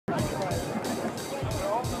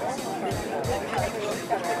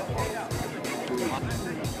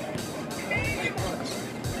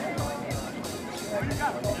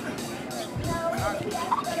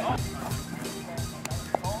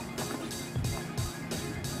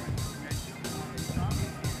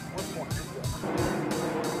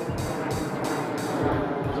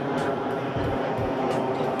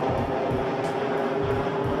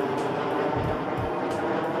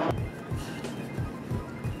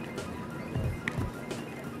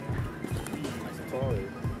sorry.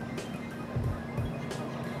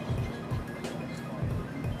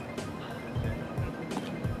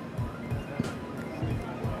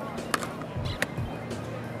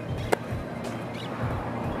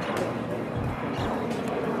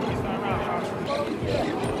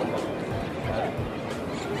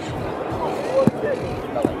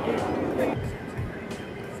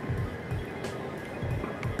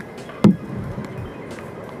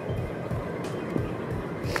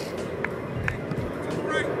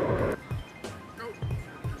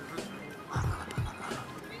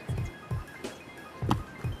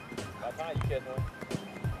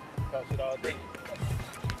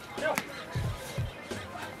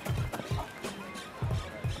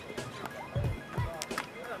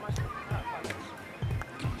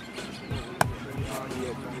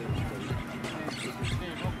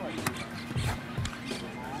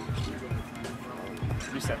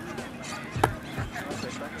 Reset.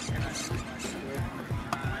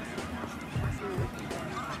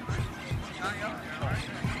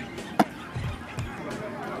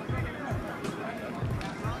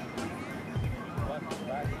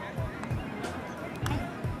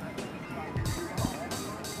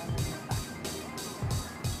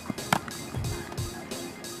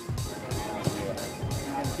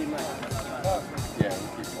 Yeah,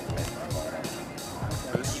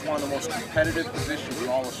 this is one of the most competitive positions in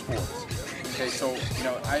all the sports. Okay, so, you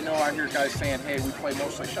know I hear guys saying, hey, we play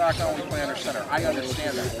mostly shotgun, we play under center. I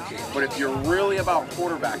understand that. But if you're really about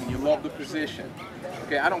quarterback and you love the position,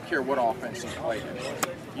 okay, I don't care what offense you play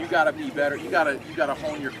in. You gotta be better, you gotta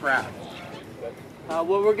hone your craft. What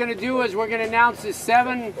we're gonna do is we're gonna announce the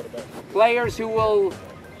 7 players who will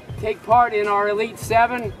take part in our Elite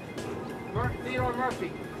 7. Theodore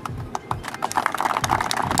Murphy.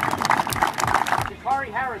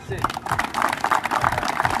 Jakari Harrison.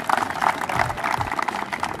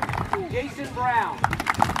 Jason Brown.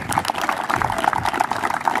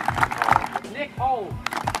 Nick Holmes.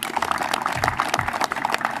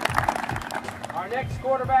 Our next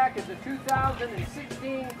quarterback is the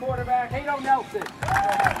 2016 quarterback, Hato Nelson.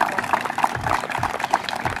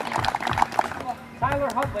 Tyler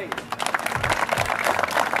Huntley.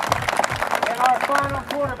 And our final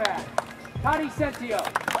quarterback, Toddy Centio.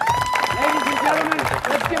 Ladies and gentlemen,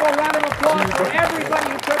 let's give a round of applause for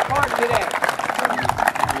everybody who took part today.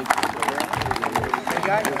 Hey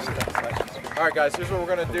guys. All right, guys. Here's what we're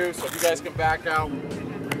gonna do. So if you guys can back out.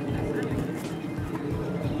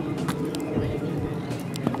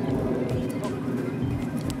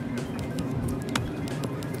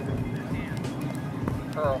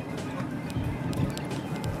 Pearl.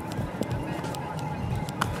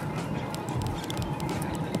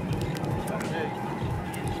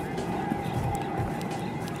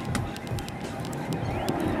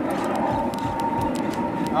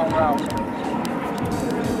 Out route.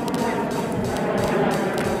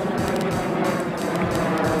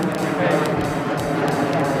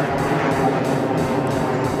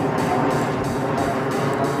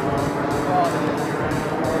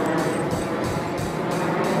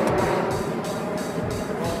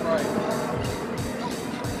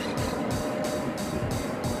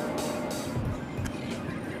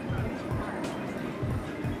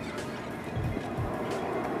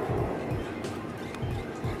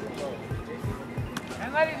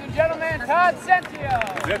 And ladies and gentlemen, Todd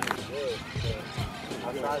Centio. Yep.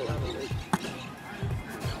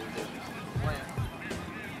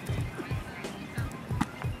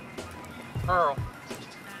 Pearl.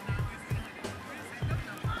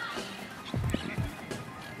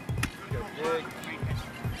 Dig.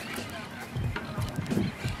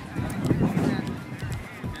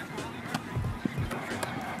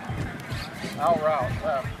 Out route,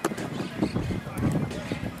 left.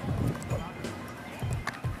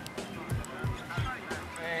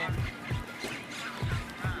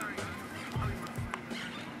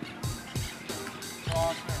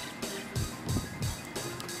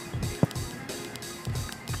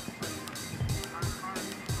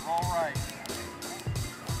 All right.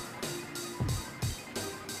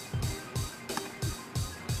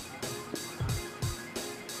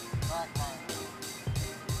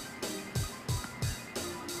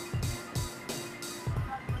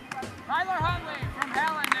 Tyler Huntley from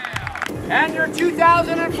Hallandale. And your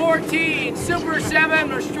 2014 Super 7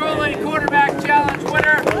 Mastrole Quarterback Challenge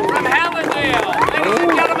winner from Hallandale. Ladies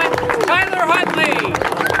and gentlemen, Tyler Huntley.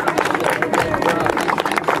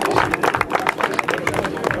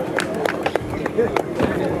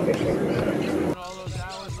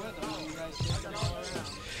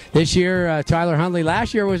 This year, Tyler Huntley,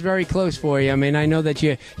 last year was very close for you. I mean, I know that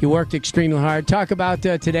you worked extremely hard. Talk about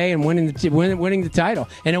today and winning the title.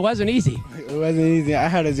 And it wasn't easy. It wasn't easy. I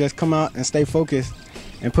had to just come out and stay focused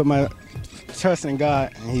and put my trust in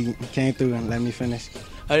God, and he came through and let me finish.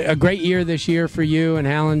 A great year this year for you and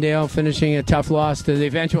Hallandale, finishing a tough loss to the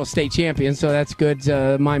eventual state champion, so that's good,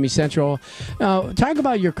 Miami Central. Talk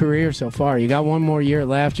about your career so far. You got one more year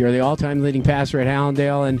left. You're the all-time leading passer at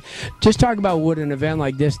Hallandale, and just talk about what an event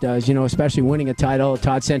like this does, especially winning a title.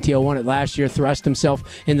 Todd Centio won it last year, thrust himself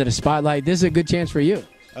into the spotlight. This is a good chance for you.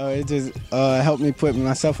 It just helped me put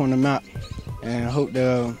myself on the map and hope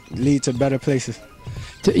to lead to better places.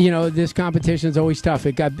 This competition is always tough.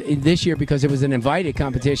 It got this year because it was an invited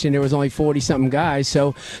competition. There was only 40-something guys.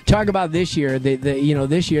 So talk about this year.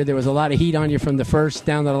 This year there was a lot of heat on you from the first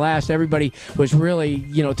down to the last. Everybody was really,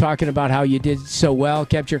 talking about how you did so well,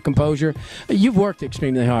 kept your composure. You've worked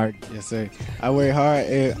extremely hard. Yes, sir. I work hard.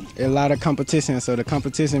 A lot of competition, so the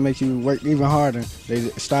competition makes you work even harder. They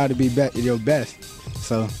strive to be your best.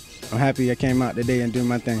 So I'm happy I came out today and doing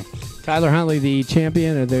my thing. Tyler Huntley, the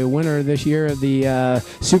champion or the winner this year of the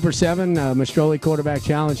Super 7 Mastrole Quarterback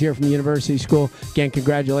Challenge here from the University School. Again,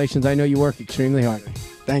 congratulations. I know you work extremely hard.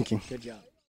 Thank you. Good job.